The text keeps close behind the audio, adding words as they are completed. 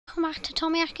Welcome back to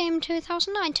Tommy at Game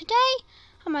 2009. Today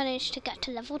I managed to get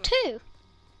to level 2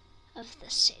 of the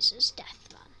Scizzorz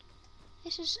Deathrun.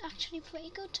 This is actually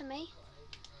pretty good to me.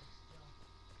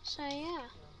 So yeah.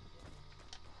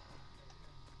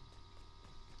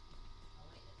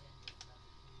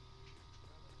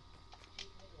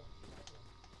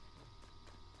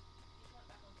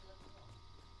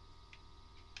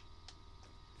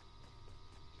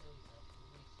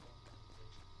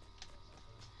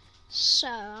 So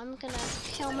I'm gonna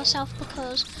kill myself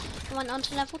because I went on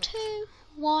to level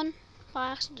 1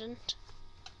 by accident.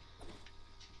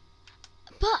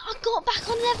 But I got back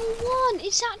on level 1.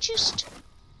 Is that just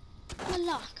my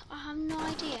luck? I have no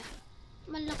idea.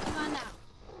 My luck ran out.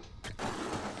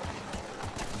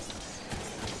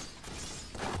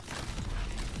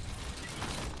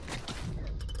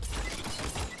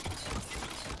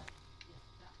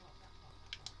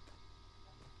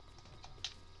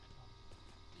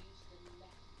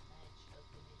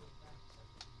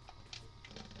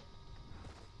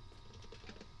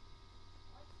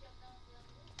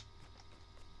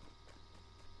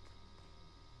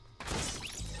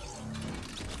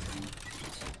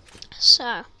 So,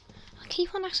 I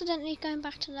keep on accidentally going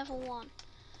back to level 1.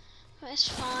 But it's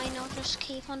fine, I'll just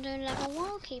keep on doing level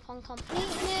 1, keep on completing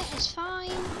it, it's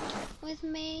fine with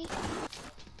me.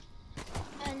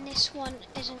 And this one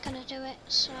isn't going to do it,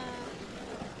 so...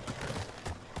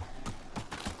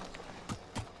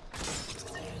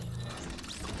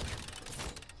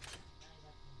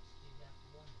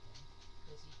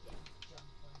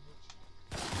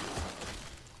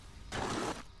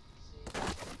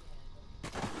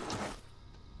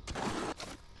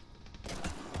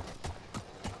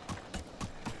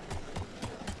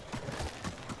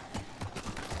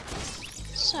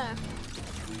 So,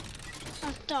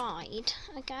 I've died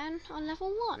again on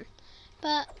level 1,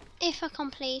 but if I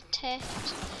complete it,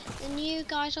 then you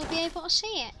guys will be able to see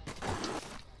it.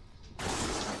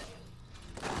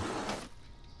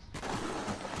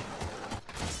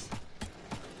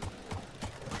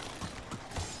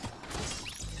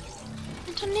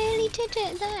 And I nearly did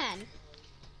it then.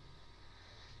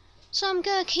 So I'm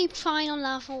going to keep trying on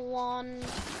level 1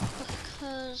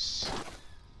 because...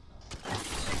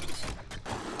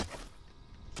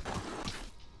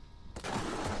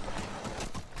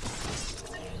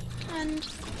 and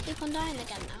keep on dying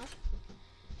again now.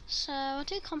 So I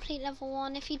did complete level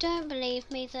 1. If you don't believe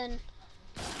me, then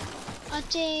I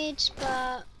did,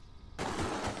 but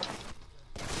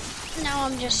now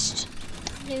I'm just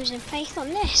losing faith on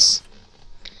this.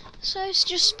 So it's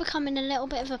just becoming a little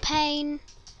bit of a pain.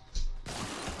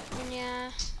 And yeah.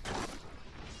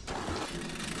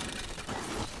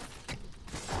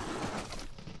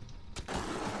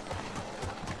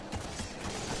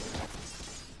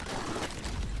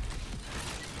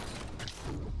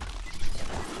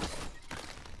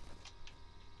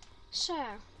 So,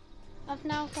 I've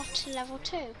now got to level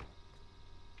 2.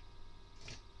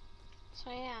 So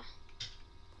yeah.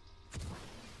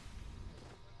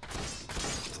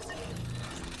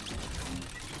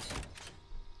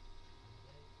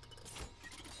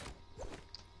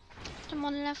 I'm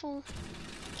on level...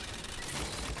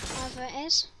 whatever it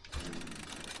is.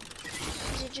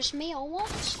 Is it just me or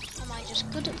what? Am I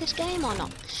just good at this game or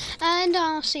not? And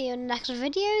I'll see you in the next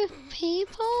video,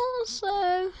 people.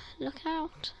 So, look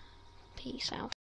out. Peace out.